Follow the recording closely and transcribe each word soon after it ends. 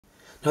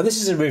Now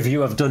this is a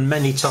review I've done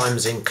many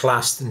times in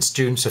class and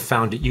students have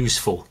found it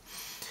useful.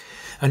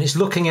 And it's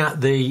looking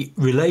at the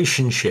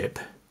relationship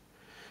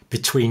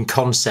between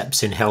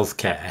concepts in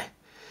healthcare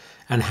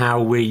and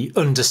how we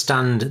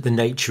understand the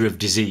nature of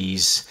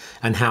disease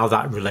and how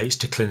that relates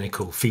to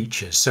clinical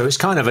features. So it's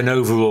kind of an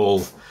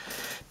overall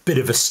bit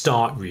of a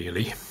start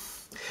really.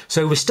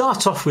 So we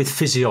start off with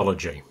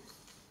physiology.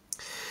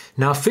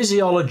 Now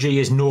physiology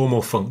is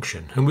normal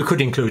function, and we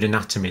could include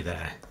anatomy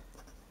there,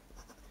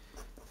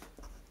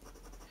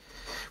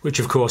 which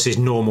of course is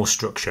normal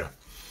structure.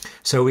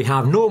 So we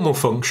have normal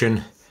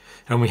function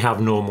and we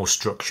have normal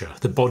structure.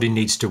 The body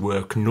needs to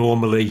work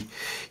normally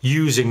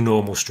using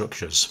normal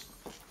structures.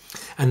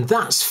 And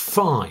that's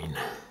fine.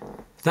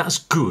 That's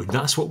good.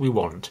 That's what we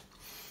want.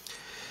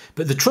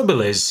 But the trouble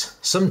is,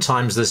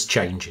 sometimes there's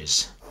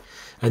changes.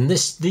 And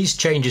these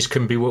changes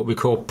can be what we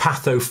call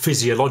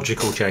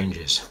pathophysiological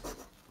changes.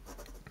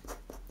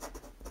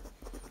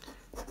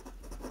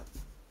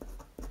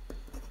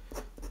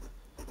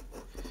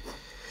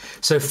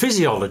 So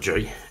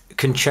physiology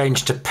can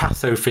change to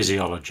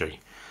pathophysiology,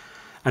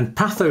 and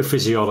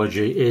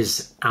pathophysiology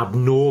is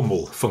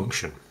abnormal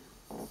function.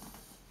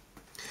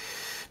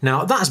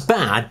 Now that's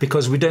bad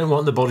because we don't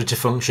want the body to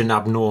function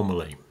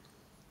abnormally.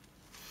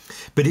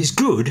 But it's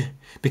good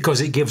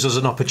because it gives us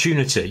an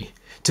opportunity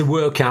to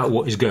work out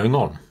what is going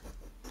on,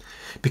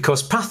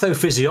 because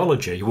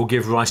pathophysiology will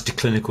give rise to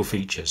clinical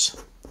features.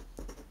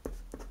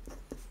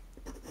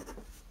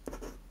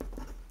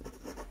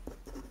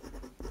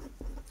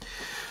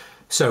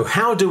 So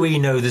how do we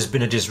know there's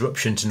been a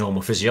disruption to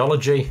normal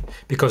physiology?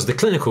 Because the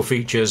clinical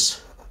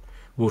features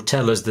will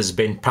tell us there's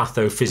been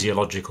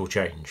pathophysiological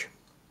change.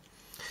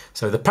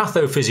 So the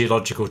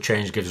pathophysiological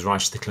change gives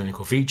rise to the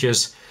clinical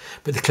features,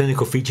 but the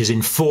clinical features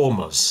inform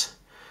us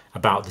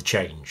about the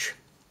change.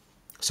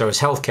 So as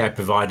healthcare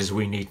providers,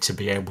 we need to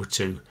be able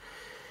to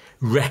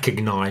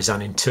recognise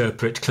and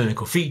interpret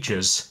clinical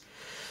features,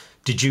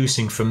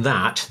 deducing from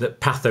that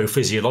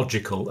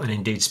pathophysiological and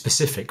indeed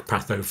specific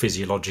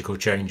pathophysiological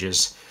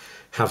changes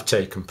have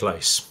taken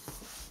place.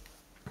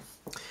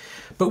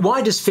 But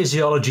why does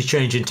physiology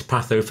change into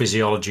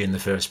pathophysiology in the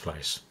first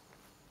place?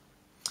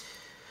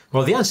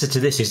 Well, the answer to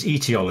this is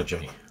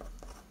etiology.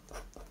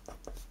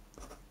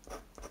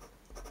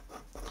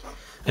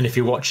 And if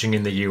you're watching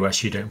in the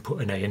US, you don't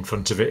put an A in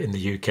front of it. In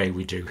the UK,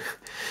 we do.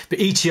 But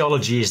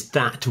etiology is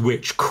that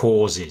which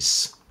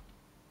causes.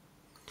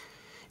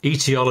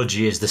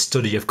 Etiology is the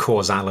study of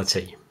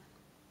causality.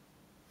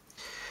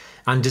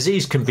 And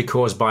disease can be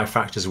caused by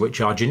factors which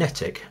are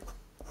genetic.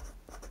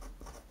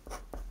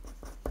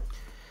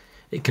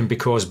 It can be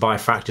caused by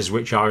factors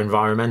which are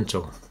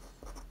environmental.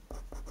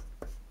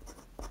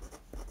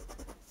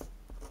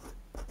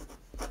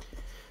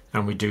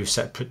 And we do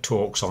separate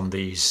talks on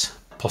these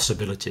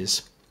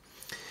possibilities.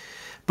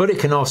 But it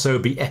can also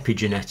be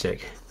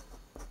epigenetic.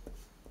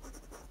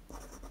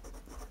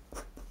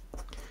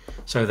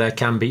 So there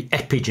can be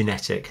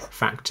epigenetic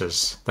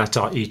factors that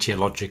are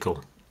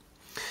etiological.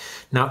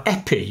 Now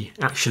epi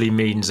actually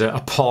means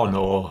upon,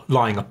 or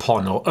lying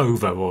upon, or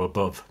over, or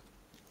above.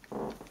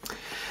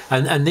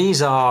 And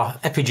these are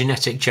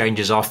epigenetic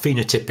changes are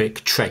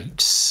phenotypic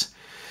traits,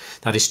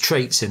 that is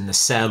traits in the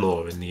cell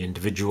or in the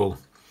individual,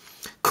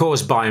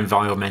 caused by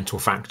environmental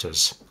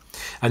factors.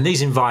 And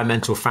these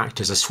environmental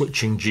factors are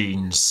switching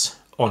genes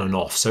on and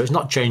off. So it's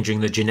not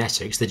changing the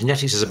genetics. The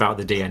genetics is about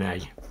the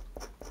DNA,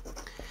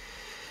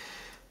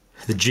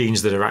 the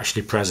genes that are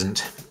actually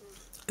present.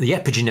 The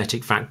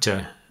epigenetic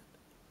factor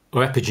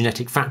or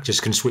epigenetic factors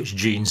can switch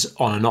genes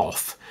on and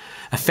off,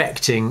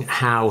 affecting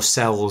how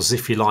cells,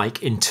 if you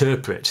like,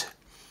 interpret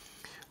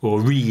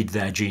or read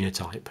their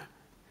genotype.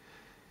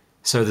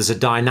 So there's a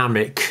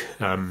dynamic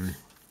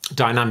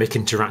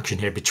interaction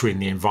here between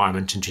the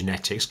environment and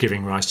genetics,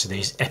 giving rise to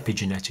these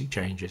epigenetic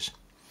changes.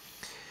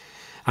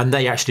 And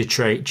they actually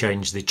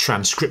change the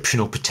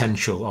transcriptional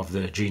potential of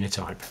the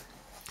genotype.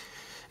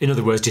 In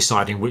other words,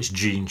 deciding which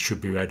gene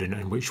should be read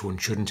and which one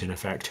shouldn't, in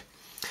effect.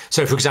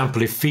 So, for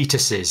example, if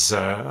fetuses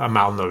are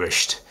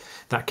malnourished,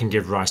 that can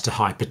give rise to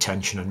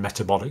hypertension and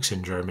metabolic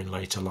syndrome in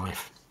later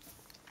life.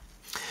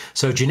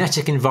 So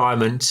genetic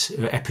environment,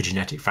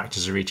 epigenetic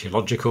factors are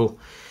etiological,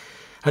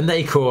 and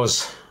they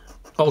cause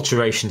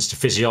alterations to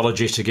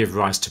physiology to give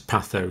rise to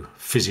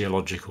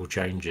pathophysiological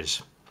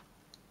changes.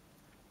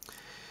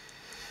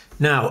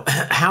 Now,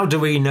 how do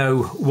we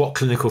know what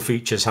clinical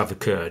features have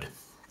occurred?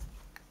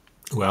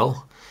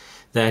 Well,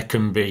 there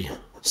can be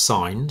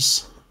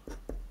signs,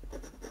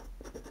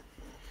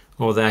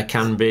 or there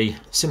can be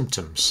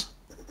symptoms.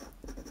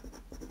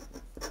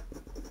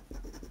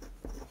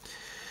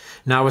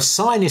 Now, a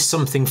sign is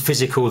something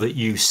physical that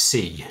you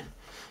see.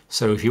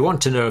 So if you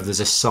want to know if there's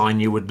a sign,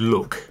 you would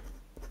look,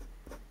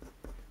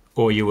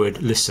 or you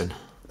would listen,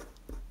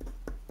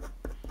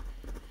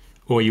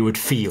 or you would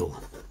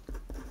feel,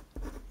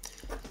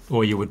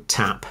 or you would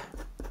tap.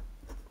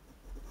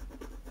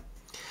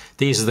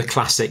 These are the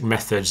classic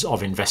methods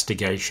of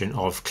investigation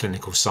of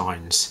clinical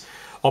signs: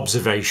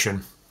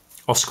 observation,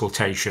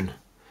 auscultation,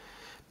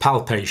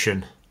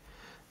 palpation,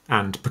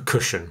 and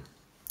percussion.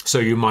 So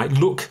you might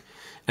look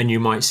and you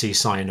might see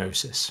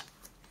cyanosis.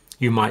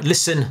 You might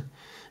listen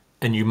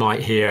and you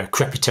might hear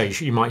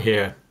crepitation. You might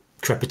hear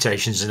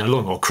crepitations in a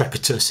lung or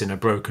crepitus in a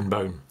broken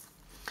bone.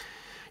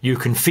 You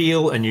can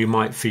feel and you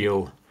might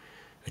feel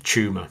a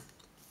tumour.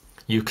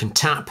 You can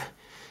tap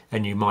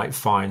and you might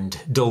find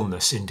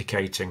dullness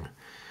indicating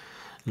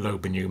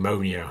lobar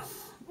pneumonia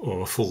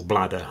or a full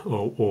bladder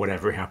or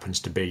whatever it happens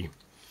to be.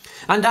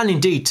 And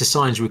indeed to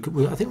signs,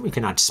 I think we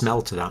can add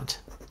smell to that.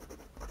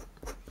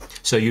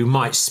 So you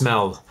might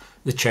smell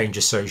the change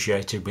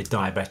associated with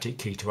diabetic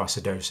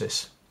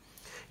ketoacidosis.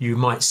 You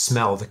might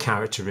smell the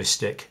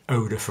characteristic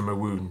odour from a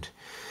wound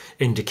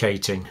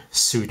indicating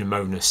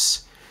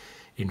Pseudomonas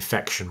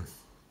infection.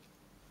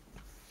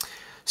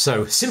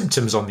 So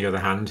symptoms, on the other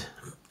hand,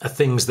 are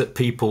things that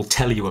people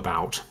tell you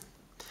about.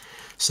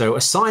 So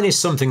a sign is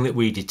something that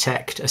we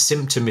detect, a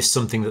symptom is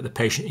something that the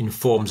patient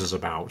informs us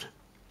about.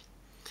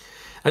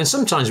 And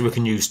sometimes we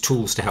can use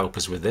tools to help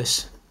us with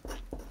this.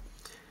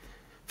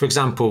 For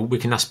example, we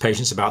can ask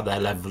patients about their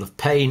level of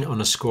pain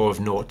on a score of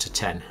 0 to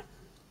 10.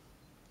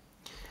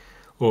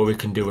 Or we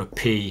can do a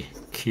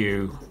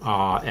PQRST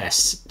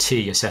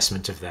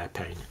assessment of their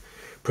pain.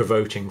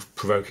 Provoking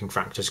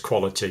factors,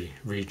 quality,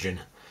 region,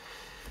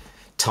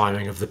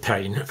 timing of the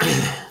pain,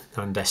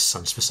 and S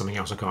stands for something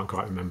else I can't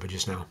quite remember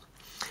just now.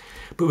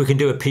 But we can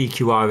do a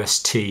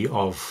PQRST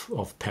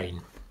of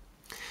pain.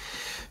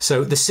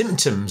 So the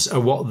symptoms are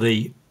what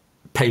the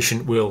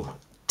patient will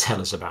tell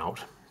us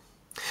about.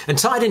 And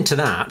tied into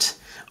that,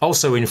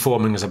 also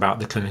informing us about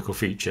the clinical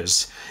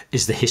features,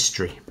 is the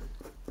history.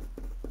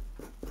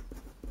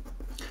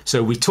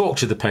 So we talk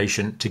to the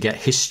patient to get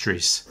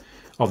histories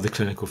of the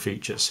clinical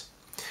features.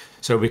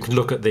 So we can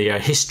look at the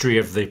history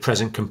of the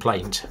present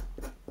complaint,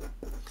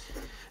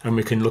 and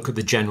we can look at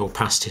the general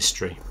past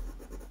history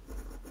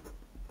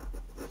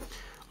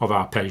of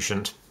our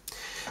patient,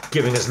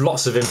 giving us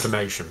lots of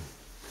information.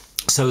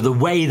 So the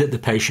way that the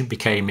patient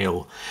became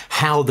ill,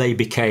 how they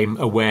became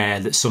aware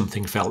that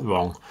something felt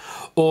wrong,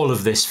 all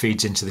of this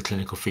feeds into the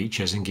clinical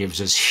features and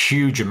gives us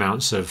huge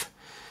amounts of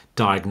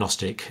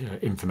diagnostic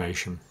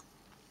information.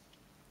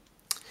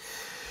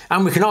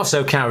 And we can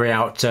also carry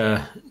out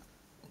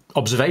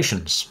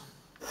observations.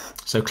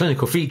 So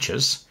clinical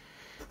features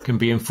can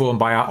be informed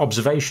by our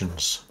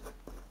observations.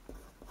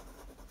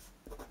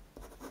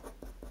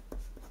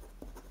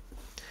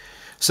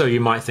 So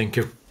you might think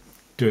of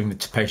doing the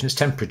patient's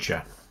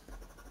temperature,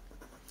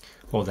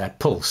 or their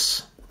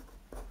pulse,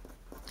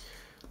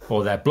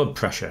 or their blood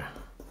pressure,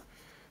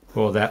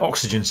 or their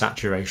oxygen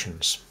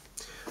saturations,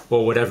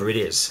 or whatever it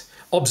is.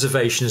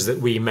 Observations that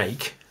we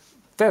make,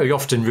 very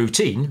often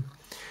routine,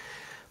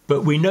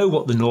 but we know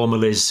what the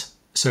normal is,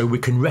 so we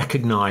can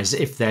recognise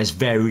if there's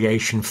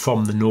variation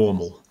from the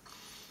normal.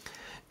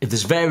 If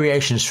there's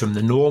variations from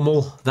the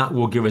normal, that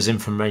will give us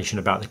information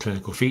about the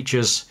clinical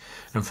features,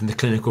 and from the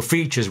clinical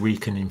features we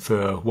can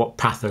infer what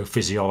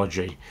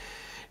pathophysiology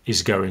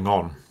is going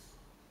on.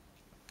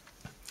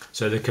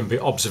 So there can be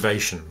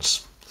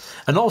observations.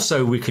 And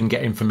also we can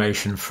get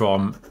information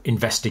from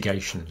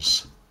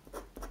investigations.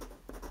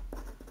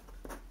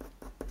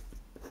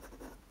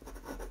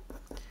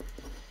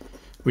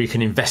 We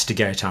can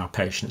investigate our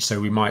patients,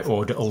 so we might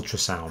order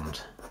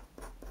ultrasound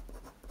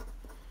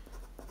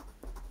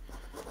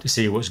to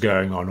see what's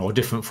going on, or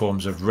different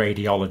forms of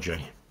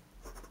radiology.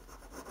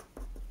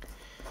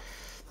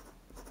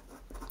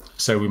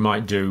 So we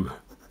might do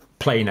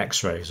plain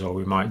x-rays, or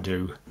we might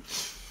do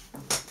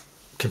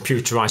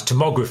computerized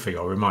tomography,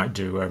 or we might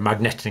do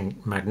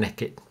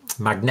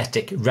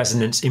magnetic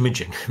resonance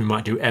imaging. We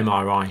might do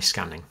MRI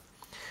scanning,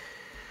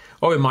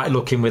 or we might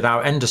look in with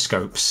our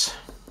endoscopes.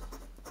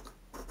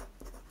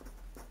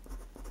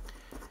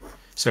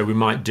 So we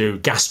might do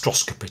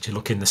gastroscopy to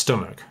look in the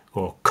stomach,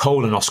 or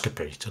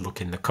colonoscopy to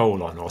look in the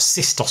colon, or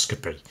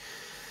cystoscopy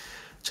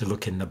to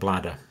look in the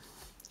bladder.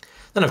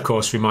 Then of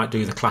course we might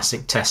do the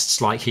classic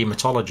tests like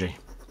hematology.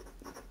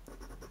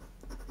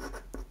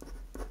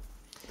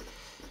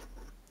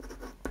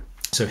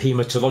 So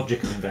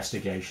hematological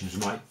investigations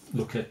might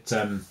look at,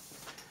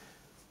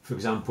 for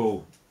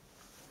example,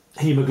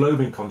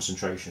 hemoglobin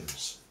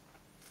concentrations,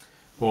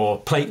 or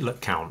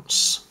platelet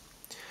counts,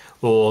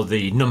 or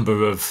the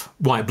number of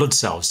white blood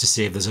cells to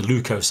see if there's a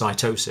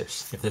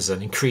leukocytosis. If there's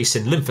an increase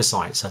in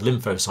lymphocytes, a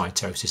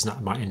lymphocytosis,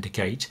 that might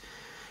indicate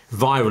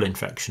viral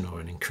infection,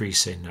 or an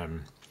increase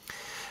in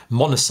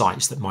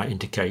monocytes that might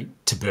indicate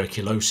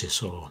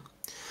tuberculosis, or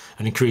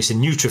an increase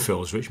in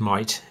neutrophils which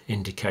might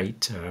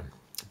indicate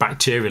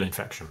bacterial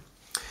infection.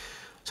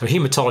 So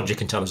hematology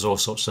can tell us all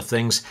sorts of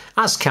things,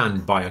 as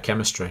can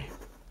biochemistry.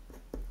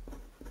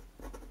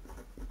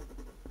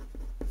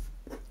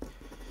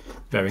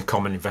 Very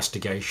common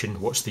investigation: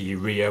 what's the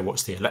urea,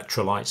 what's the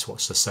electrolytes,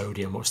 what's the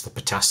sodium, what's the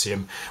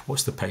potassium,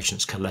 what's the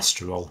patient's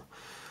cholesterol,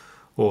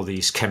 all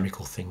these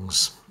chemical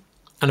things.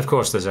 And of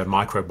course there's a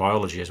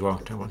microbiology as well,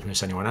 don't want to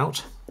miss anyone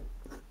out.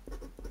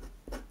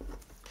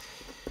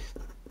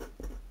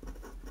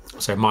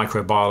 So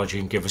microbiology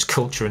can give us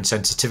culture and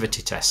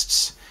sensitivity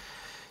tests,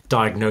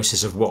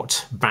 diagnosis of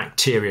what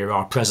bacteria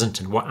are present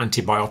and what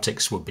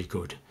antibiotics would be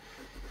good.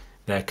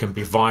 There can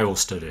be viral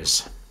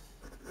studies.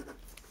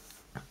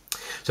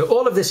 So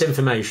all of this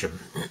information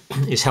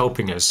is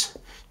helping us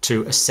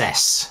to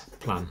assess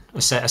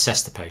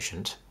the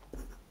patient.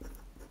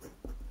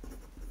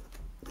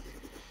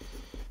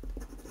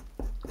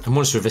 And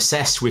once we've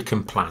assessed, we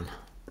can plan.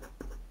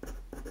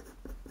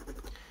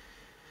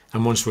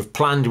 And once we've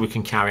planned, we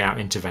can carry out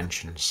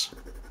interventions.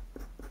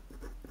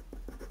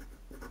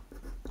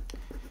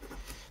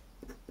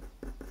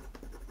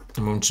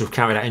 And once we've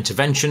carried out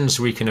interventions,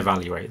 we can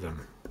evaluate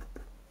them.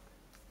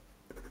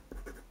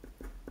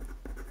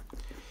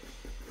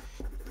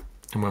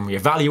 And when we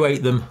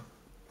evaluate them,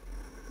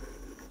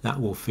 that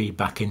will feed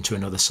back into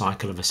another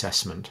cycle of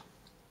assessment.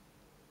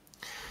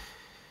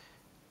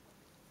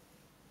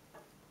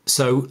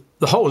 So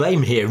the whole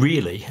aim here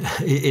really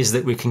is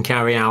that we can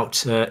carry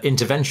out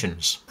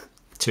interventions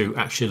to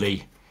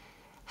actually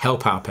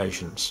help our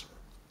patients.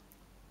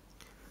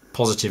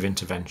 Positive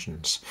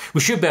interventions.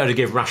 We should be able to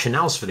give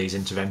rationales for these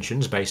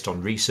interventions based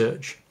on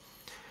research,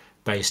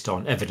 based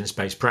on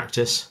evidence-based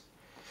practice,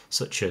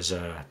 such as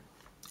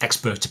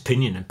expert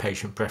opinion and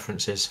patient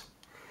preferences.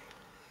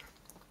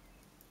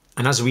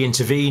 And as we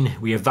intervene,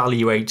 we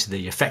evaluate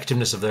the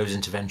effectiveness of those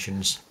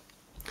interventions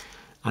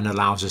and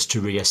allows us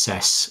to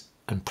reassess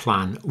and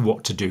plan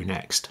what to do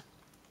next.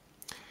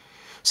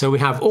 So we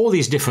have all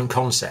these different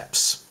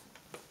concepts.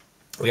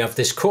 We have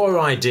this core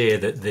idea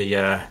that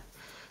the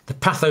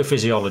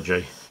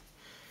pathophysiology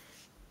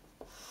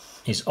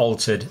is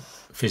altered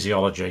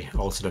physiology,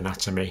 altered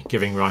anatomy,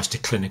 giving rise to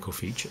clinical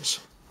features.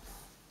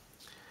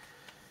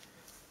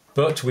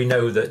 But we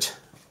know that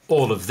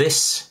all of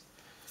this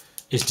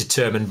is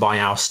determined by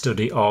our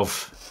study of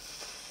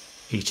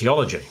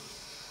etiology,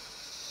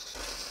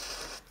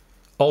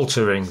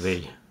 altering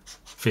the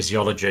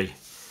physiology,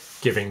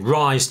 giving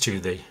rise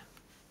to the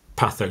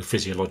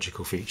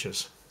pathophysiological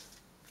features.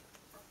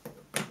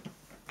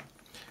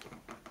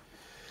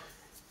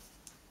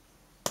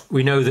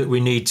 We know that we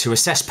need to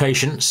assess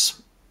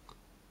patients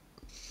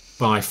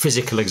by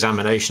physical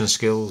examination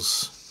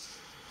skills,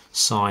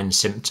 signs,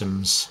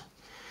 symptoms,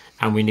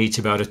 and we need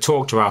to be able to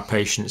talk to our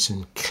patients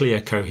in clear,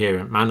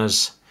 coherent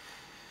manners,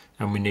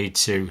 and we need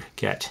to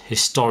get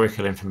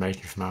historical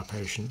information from our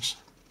patients.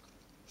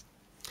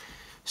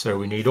 So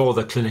we need all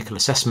the clinical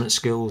assessment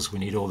skills, we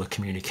need all the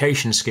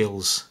communication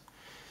skills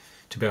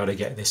to be able to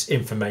get this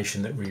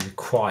information that we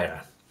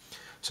require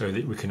so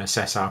that we can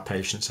assess our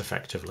patients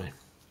effectively.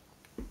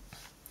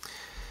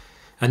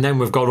 And then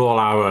we've got all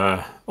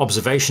our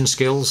observation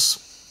skills,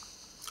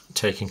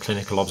 taking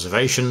clinical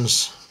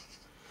observations,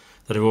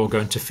 that are all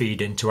going to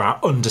feed into our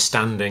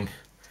understanding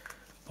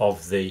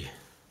of the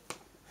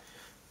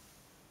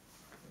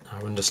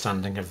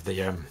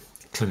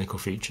clinical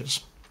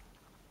features.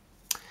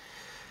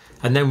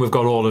 And then we've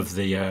got all of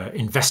the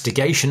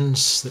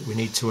investigations that we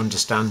need to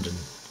understand and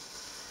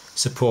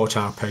support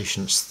our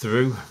patients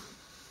through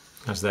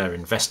as they're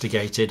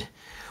investigated.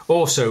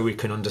 Also, we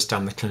can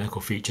understand the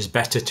clinical features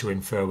better to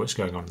infer what's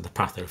going on in the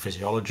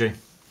pathophysiology.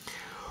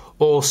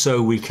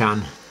 Also, we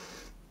can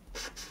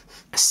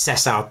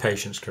assess our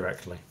patients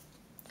correctly.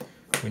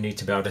 We need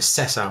to be able to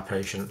assess our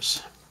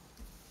patients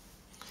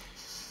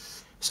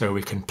so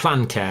we can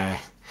plan care,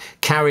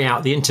 carry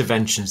out the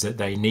interventions that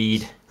they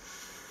need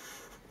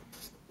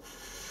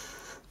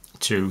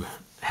to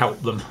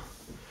help them,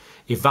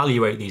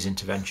 evaluate these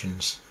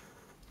interventions,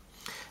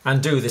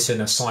 and do this in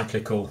a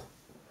cyclical,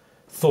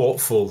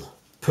 thoughtful,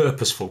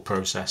 purposeful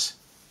process.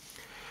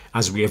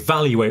 As we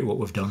evaluate what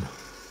we've done,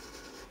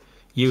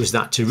 use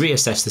that to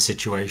reassess the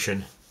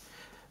situation.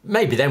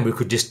 Maybe then we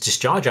could just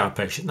discharge our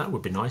patient, that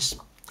would be nice.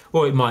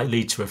 Or it might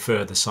lead to a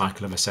further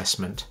cycle of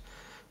assessment,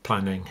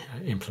 planning,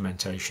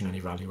 implementation and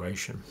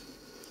evaluation.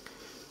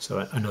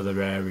 So another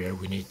area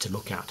we need to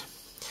look at.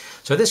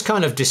 So this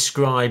kind of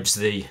describes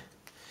the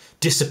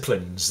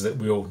disciplines that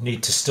we all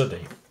need to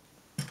study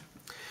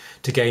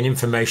to gain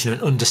information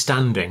and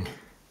understanding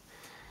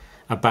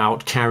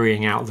about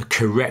carrying out the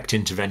correct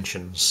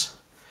interventions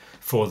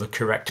for the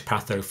correct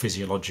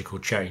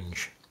pathophysiological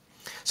change.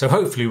 So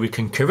hopefully we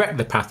can correct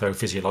the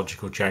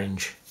pathophysiological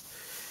change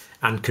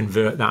and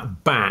convert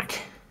that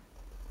back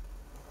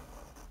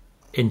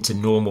into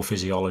normal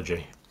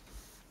physiology.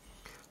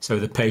 So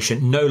the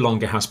patient no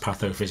longer has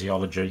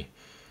pathophysiology,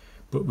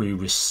 but we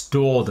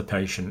restore the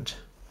patient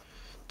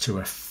to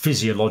a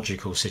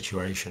physiological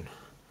situation.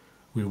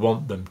 We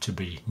want them to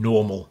be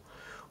normal,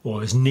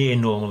 or as near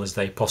normal as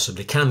they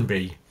possibly can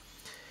be,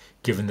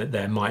 given that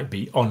there might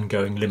be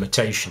ongoing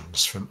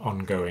limitations from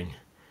ongoing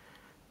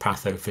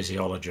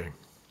pathophysiology.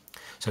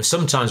 So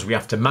sometimes we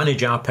have to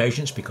manage our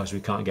patients because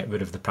we can't get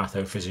rid of the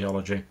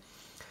pathophysiology.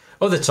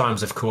 Other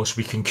times, of course,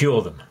 we can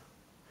cure them.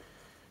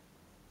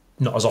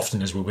 Not as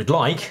often as we would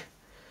like,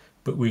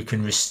 but we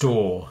can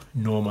restore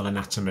normal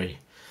anatomy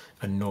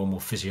and normal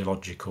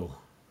physiological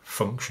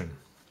function.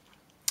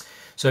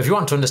 So if you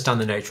want to understand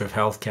the nature of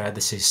healthcare,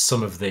 this is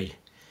some of the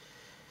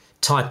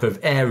type of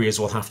areas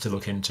we'll have to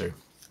look into.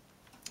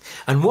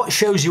 And what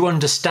shows you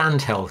understand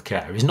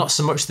healthcare is not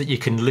so much that you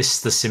can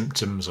list the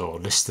symptoms or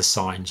list the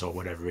signs or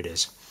whatever it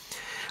is.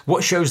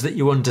 What shows that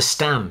you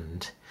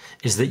understand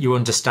is that you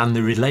understand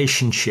the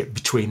relationship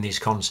between these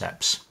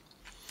concepts.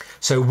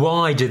 So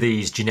why do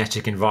these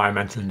genetic,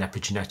 environmental and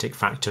epigenetic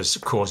factors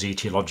cause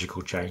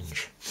etiological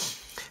change?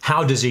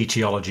 How does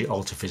etiology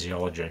alter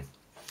physiology?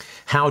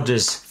 How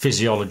does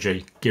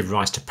physiology give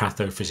rise to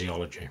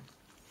pathophysiology?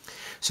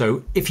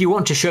 So if you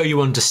want to show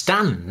you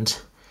understand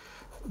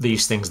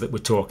these things that we're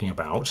talking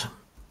about,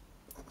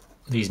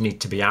 these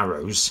need to be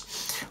arrows.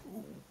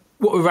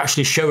 What we're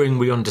actually showing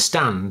we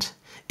understand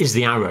is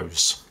the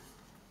arrows.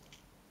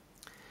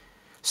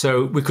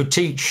 So we could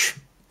teach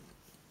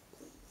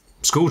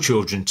school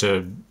children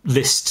to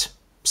list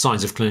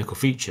signs of clinical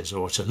features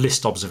or to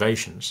list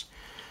observations.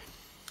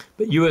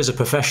 But you as a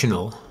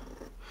professional,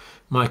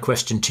 my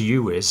question to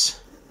you is,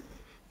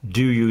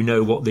 do you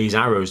know what these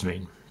arrows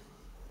mean?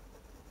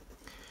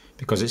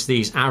 Because it's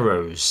these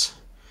arrows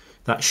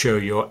that show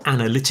your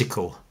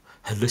analytical,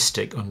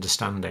 holistic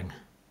understanding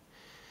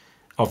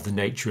of the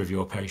nature of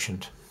your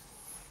patient.